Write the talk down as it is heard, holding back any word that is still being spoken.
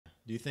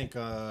Do you think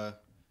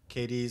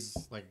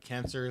KD's like a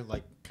cancer,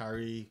 like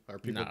Kyrie, or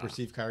people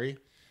perceive Kyrie?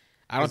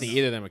 I don't think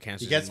either of them are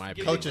cancers. He gets in my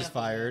opinion. coaches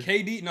fired.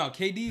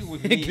 KD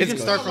with me. He can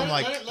start from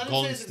like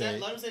Golden State.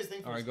 Let him say his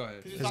thing first. All right, go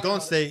ahead. Because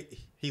Golden State,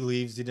 he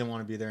leaves. He didn't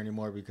want to be there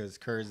anymore because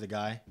Curry's the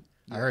guy.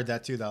 I heard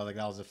that too. That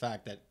was a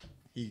fact that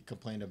he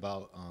complained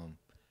about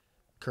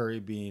Curry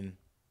being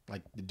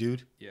like the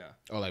dude. Yeah.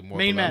 Oh, like more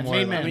main man.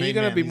 I mean, you're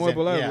gonna be more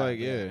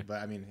beloved.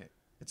 But I mean,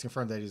 it's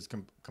confirmed that he's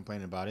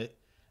complaining about it.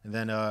 And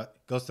then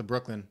goes to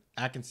Brooklyn.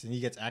 Atkinson. He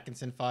gets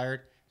Atkinson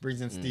fired. Brings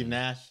in Steve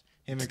Nash.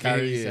 Him and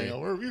Kyrie saying,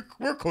 "Oh,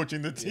 we're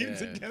coaching the team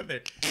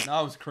together."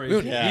 That was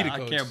crazy. Yeah.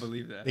 I can't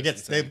believe that.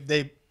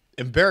 They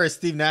embarrass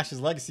Steve Nash's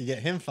legacy, get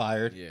him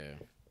fired. Yeah.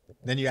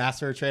 Then you ask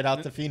for a trade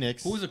out to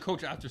Phoenix. Who was the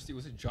coach after Steve?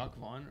 Was it Jock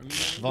Vaughn?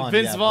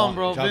 Vince Vaughn,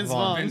 bro. Vince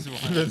Vaughn.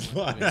 Vince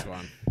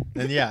Vaughn.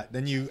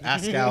 Then you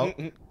ask out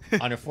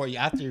on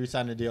after you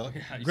sign the deal.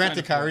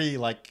 Granted, Kyrie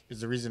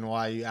is the reason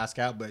why you ask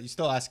out, but you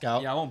still ask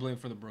out. Yeah, I won't blame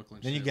for the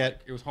Brooklyn. Then shit. you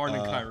get it was Harden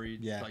and Kyrie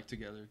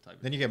together.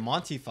 Then you get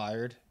Monty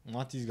fired.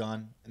 Monty's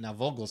gone, and now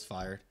Vogel's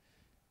fired,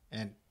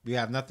 and we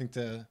have nothing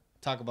to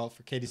talk about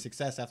for KD's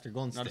success after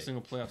Golden State. Not a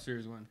single playoff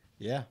series win.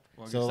 Yeah.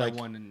 Well, I guess that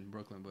one in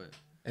Brooklyn, but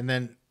and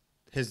then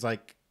his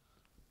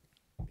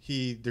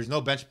there's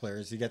no bench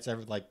players. He gets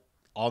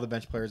all the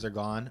bench players are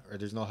gone, or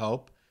there's no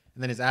help.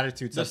 And then his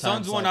attitude. The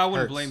Suns one, I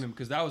wouldn't blame him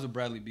because that was a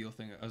Bradley Beal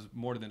thing. It was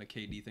more than a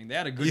KD thing. They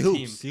had a good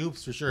team. He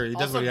hoops for sure. He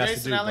does Also, what he has to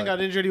Grayson do. Allen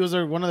got injured. He was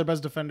one of their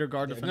best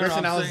guard defenders.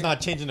 Grayson Allen's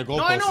not changing the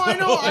goalpost. No, I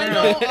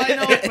know.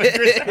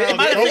 It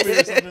might have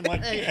been something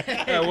like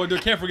that. Yeah, well,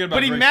 can't forget about.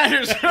 But he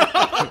matters.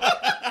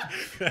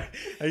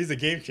 He's a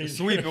game changer.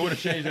 Sweep, it would have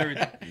changed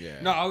everything.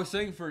 Yeah. No, I was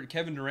saying for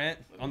Kevin Durant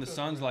on the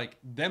Suns,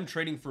 them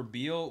trading for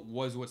Beal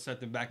was what set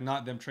them back,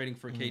 not them trading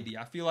for KD.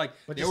 I feel like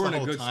they were in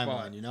a good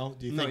spot. You know?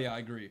 Do you no, think yeah, I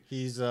agree.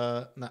 He's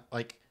not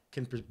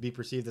can be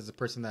perceived as a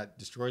person that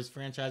destroys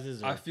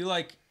franchises? Or? I feel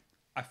like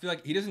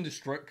he doesn't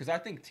destroy because I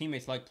think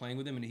teammates like playing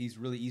with him and he's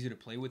really easy to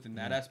play with in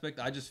that aspect.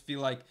 I just feel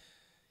like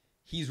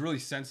he's really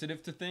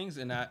sensitive to things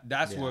and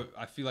that's what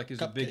I feel like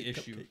is a big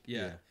issue.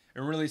 Yeah.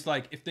 And really, it's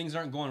like if things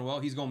aren't going well,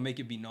 he's gonna make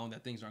it be known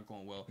that things aren't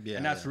going well. Yeah,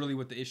 and that's really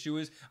what the issue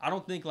is. I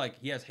don't think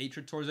he has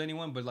hatred towards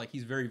anyone, but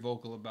he's very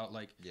vocal about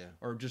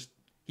or just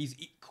he's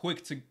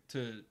quick to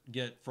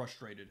get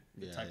frustrated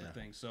type of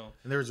thing. So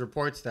and there was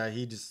reports that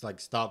he just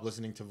stopped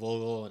listening to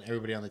Vogel and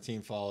everybody on the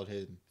team followed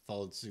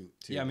suit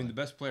too. Yeah, I mean the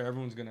best player,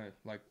 everyone's gonna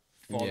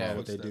follow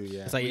what they do.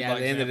 Yeah, it's at the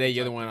end of the day,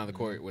 you're the one on the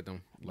court with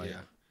them. What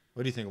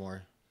do you think,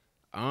 Omari?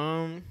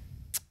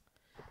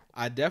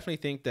 I definitely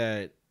think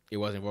that it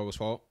wasn't Vogel's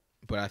fault.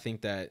 But I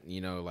think that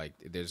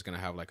there's gonna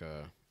have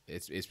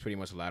it's pretty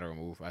much a lateral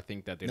move. I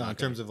think that they're not in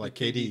terms of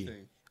KD.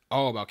 thing.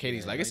 Oh, about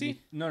KD's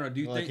legacy? No.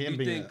 Do you think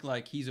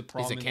he's a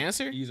problem? He's a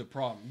cancer? He's a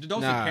problem.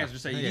 Don't say cancer.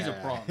 Just say he's a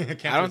problem.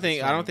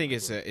 I don't think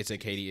it's a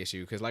KD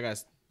issue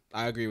because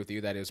I agree with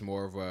you that it's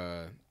more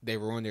of they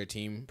ruined their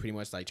team pretty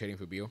much trading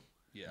for Beal.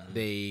 Yeah.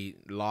 They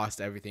lost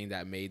everything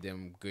that made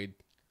them good.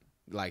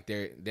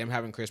 Them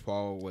having Chris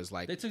Paul was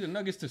they took the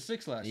Nuggets to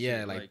 6 last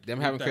year. Yeah, them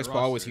having Chris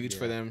Paul was huge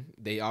for them.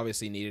 They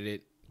obviously needed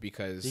it.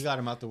 Because he got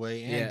him out the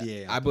way,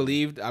 and I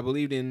believed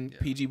in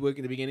PG Book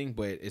in the beginning,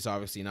 but it's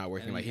obviously not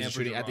working. He's a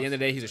shooting. At the end of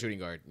the day, he's a shooting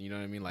guard. You know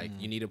what I mean?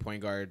 You need a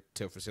point guard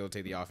to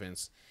facilitate the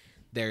offense.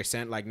 They're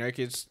sent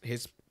Nurkic.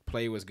 His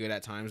play was good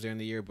at times during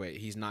the year, but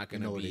he's not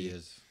gonna be. What he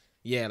is.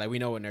 Yeah, we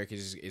know what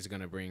Nurkic is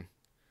gonna bring.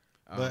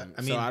 But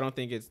I don't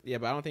think it's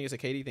a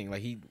KD thing.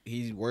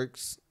 He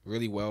works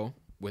really well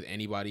with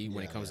anybody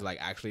when it comes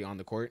to actually on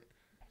the court,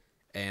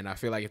 and I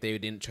feel like if they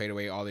didn't trade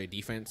away all their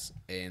defense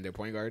and their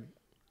point guard.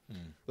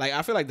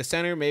 I feel like the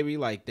center maybe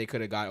they could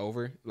have got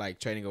over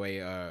trading away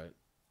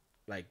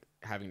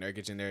having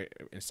Nurkic in there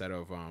instead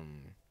of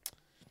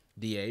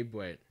DA,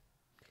 but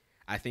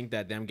I think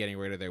that them getting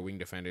rid of their wing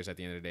defenders at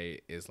the end of the day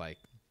is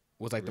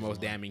was the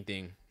most damning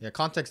thing. Yeah,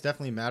 context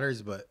definitely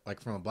matters, but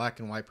from a black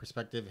and white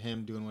perspective,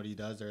 him doing what he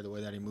does or the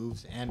way that he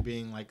moves and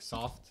being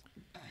soft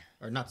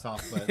or not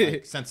soft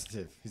but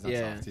sensitive. He's not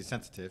soft. He's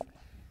sensitive.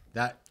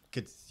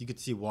 You could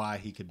see why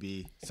he could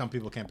be. Some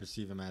people can't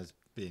perceive him as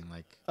being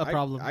a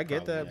problem. I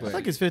get that, but I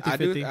think it's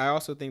 50-50. I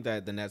also think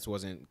that the Nets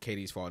wasn't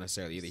KD's fault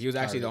necessarily either. He was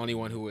actually the only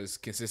one who was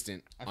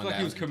consistent. I feel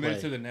he was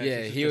committed to the Nets.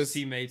 Yeah, he was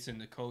teammates and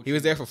the coach. He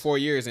was there for 4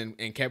 years and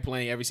kept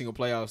playing every single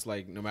playoffs,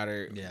 no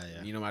matter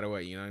no matter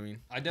what. You know what I mean?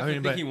 I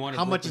definitely think he wanted.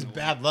 How much is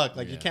bad luck?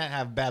 You can't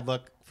have bad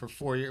luck for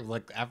 4 years.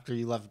 After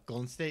you left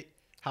Golden State,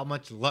 how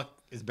much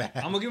luck is bad?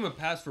 I'm gonna give him a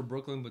pass for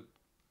Brooklyn, but.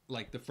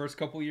 The first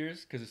couple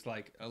years, because it's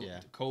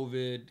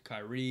COVID,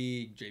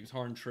 Kyrie, James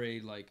Harden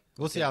trade.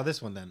 We'll see how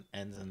this one then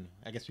ends, and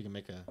I guess we can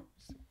make a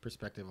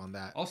perspective on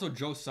that. Also,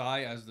 Joe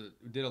Tsai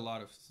did a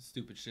lot of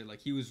stupid shit.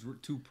 He was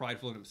too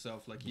prideful in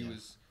himself. He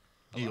was.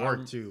 New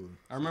York too.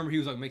 I remember he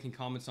was making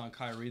comments on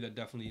Kyrie that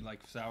definitely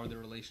soured their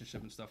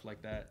relationship and stuff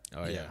like that.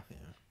 Oh yeah.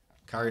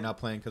 Kyrie not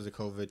playing because of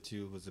COVID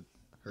too was a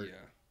hurt. Yeah.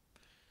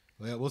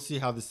 Well, we'll see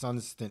how the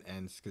Suns stint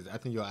ends because I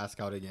think you'll ask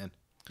out again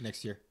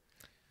next year.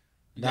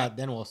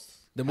 Then we'll.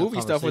 The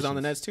movie stuff was on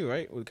the Nets too,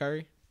 right? With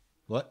Kyrie.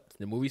 What?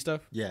 The movie stuff?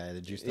 Yeah,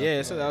 the juice stuff.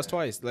 Yeah, so that was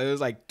twice. Like, it was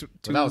like two.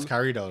 But that was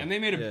Kyrie though. And they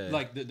made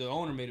like the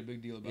owner made a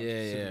big deal about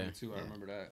it. Yeah. Too. I remember that.